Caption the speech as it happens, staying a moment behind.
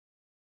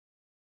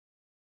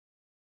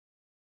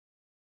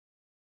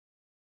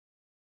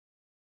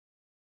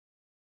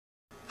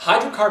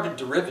hydrocarbon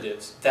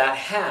derivatives that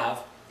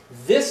have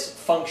this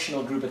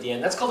functional group at the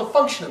end. That's called a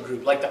functional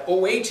group. Like the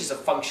OH is a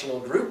functional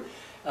group,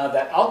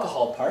 that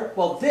alcohol part.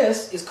 Well,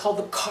 this is called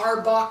the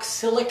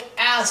carboxylic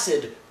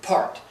acid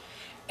part.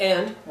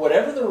 And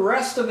whatever the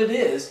rest of it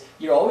is,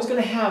 you're always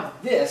going to have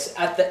this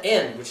at the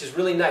end, which is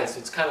really nice.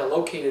 It's kind of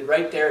located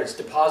right there. It's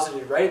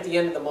deposited right at the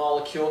end of the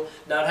molecule.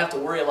 Not have to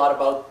worry a lot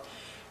about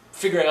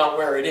figuring out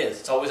where it is.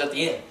 It's always at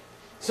the end.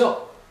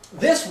 So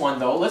this one,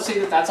 though, let's say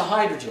that that's a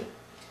hydrogen.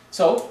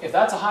 So if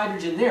that's a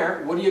hydrogen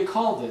there, what do you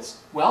call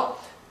this? Well,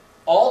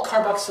 all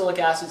carboxylic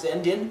acids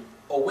end in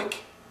oic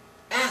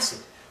acid.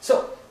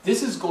 So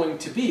this is going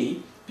to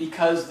be,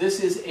 because this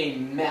is a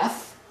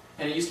meth,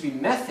 and it used to be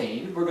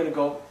methane, we're going to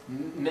go,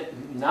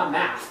 not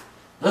math.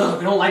 Ugh,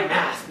 we don't like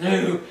math.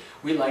 No,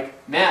 we like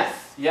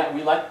meth. Yeah,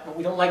 we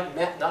don't like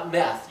meth, not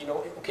meth. You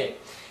know, okay.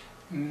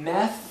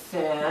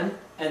 Methan,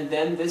 and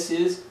then this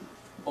is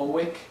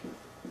oic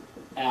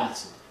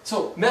acid.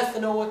 So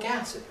methanoic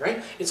acid,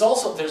 right? It's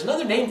also, there's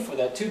another name for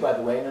that too, by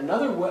the way, and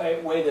another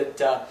way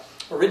that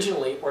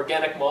originally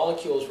organic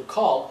molecules were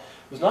called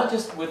was not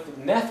just with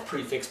the meth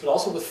prefix, but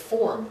also with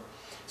form.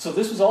 So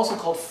this was also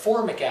called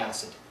formic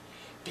acid,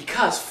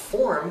 because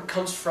form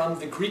comes from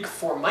the Greek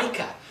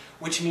formica,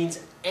 which means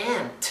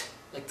ant,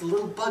 like the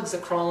little bugs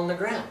that crawl on the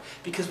ground.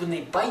 Because when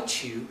they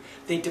bite you,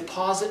 they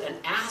deposit an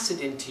acid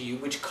into you,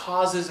 which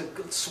causes a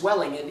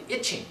swelling and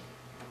itching.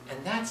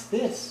 And that's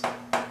this,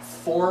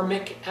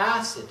 formic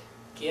acid.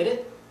 Get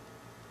it?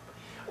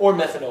 Or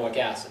methanoic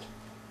acid.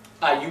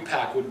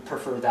 IUPAC would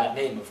prefer that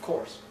name, of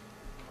course.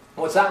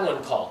 What's that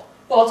one called?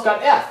 Well, it's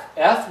got F.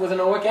 F with an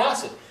oic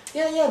acid.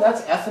 Yeah,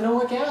 that's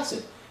ethanoic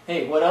acid.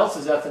 Hey, what else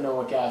is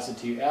ethanoic acid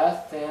to you?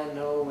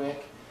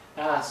 Ethanoic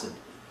acid.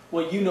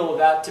 Well, you know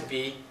that to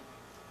be,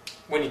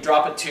 when you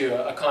drop it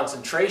to a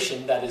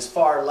concentration that is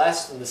far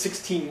less than the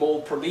 16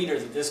 mole per liter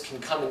that this can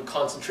come in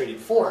concentrated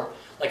form,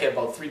 like at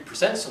about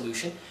 3%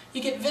 solution,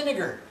 you get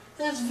vinegar.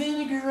 That's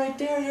vinegar right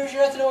there. There's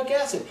your ethanoic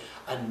acid.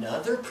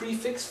 Another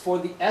prefix for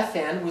the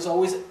ethan was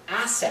always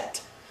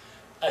acet,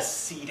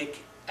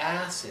 acetic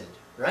acid,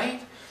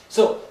 right?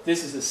 So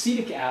this is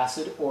acetic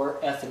acid or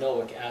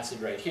ethanoic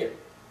acid right here.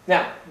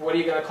 Now, what are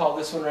you going to call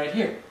this one right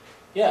here?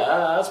 Yeah,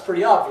 that's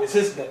pretty obvious,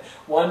 isn't it?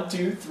 1,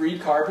 2, 3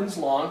 carbons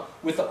long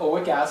with the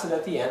oic acid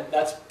at the end.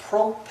 That's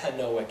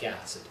propanoic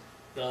acid.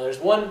 Now there's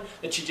one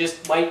that you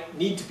just might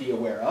need to be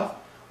aware of.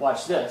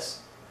 Watch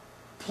this.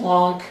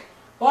 Plonk.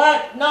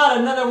 What? Not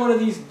another one of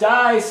these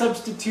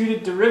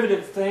dye-substituted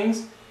derivative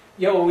things.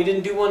 Yo, we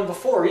didn't do one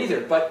before either.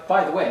 But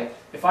by the way,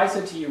 if I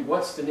said to you,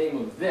 what's the name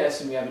of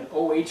this, and we have an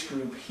OH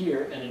group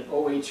here and an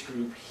OH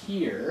group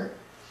here,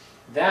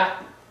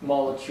 that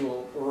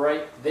molecule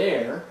right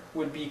there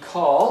would be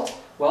called,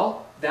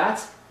 well,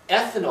 that's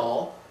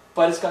ethanol,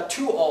 but it's got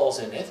 2 alls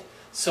in it,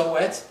 so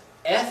it's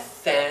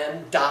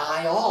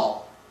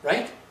ethandiol,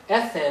 right?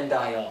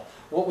 Ethandiol.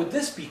 What would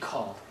this be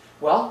called?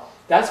 Well,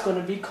 that's going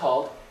to be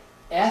called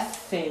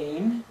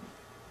ethane,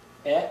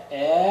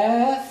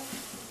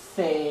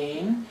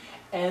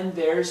 and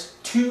there's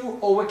 2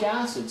 oic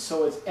acids,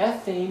 so it's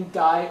ethane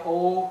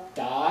dioic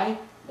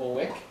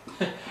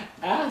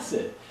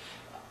acid.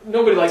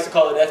 Nobody likes to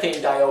call it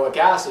ethane dioic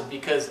acid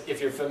because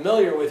if you're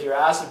familiar with your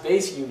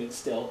acid-base unit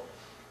still,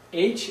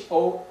 HOOCCOOH,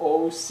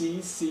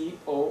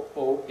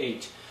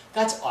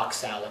 that's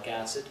oxalic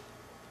acid.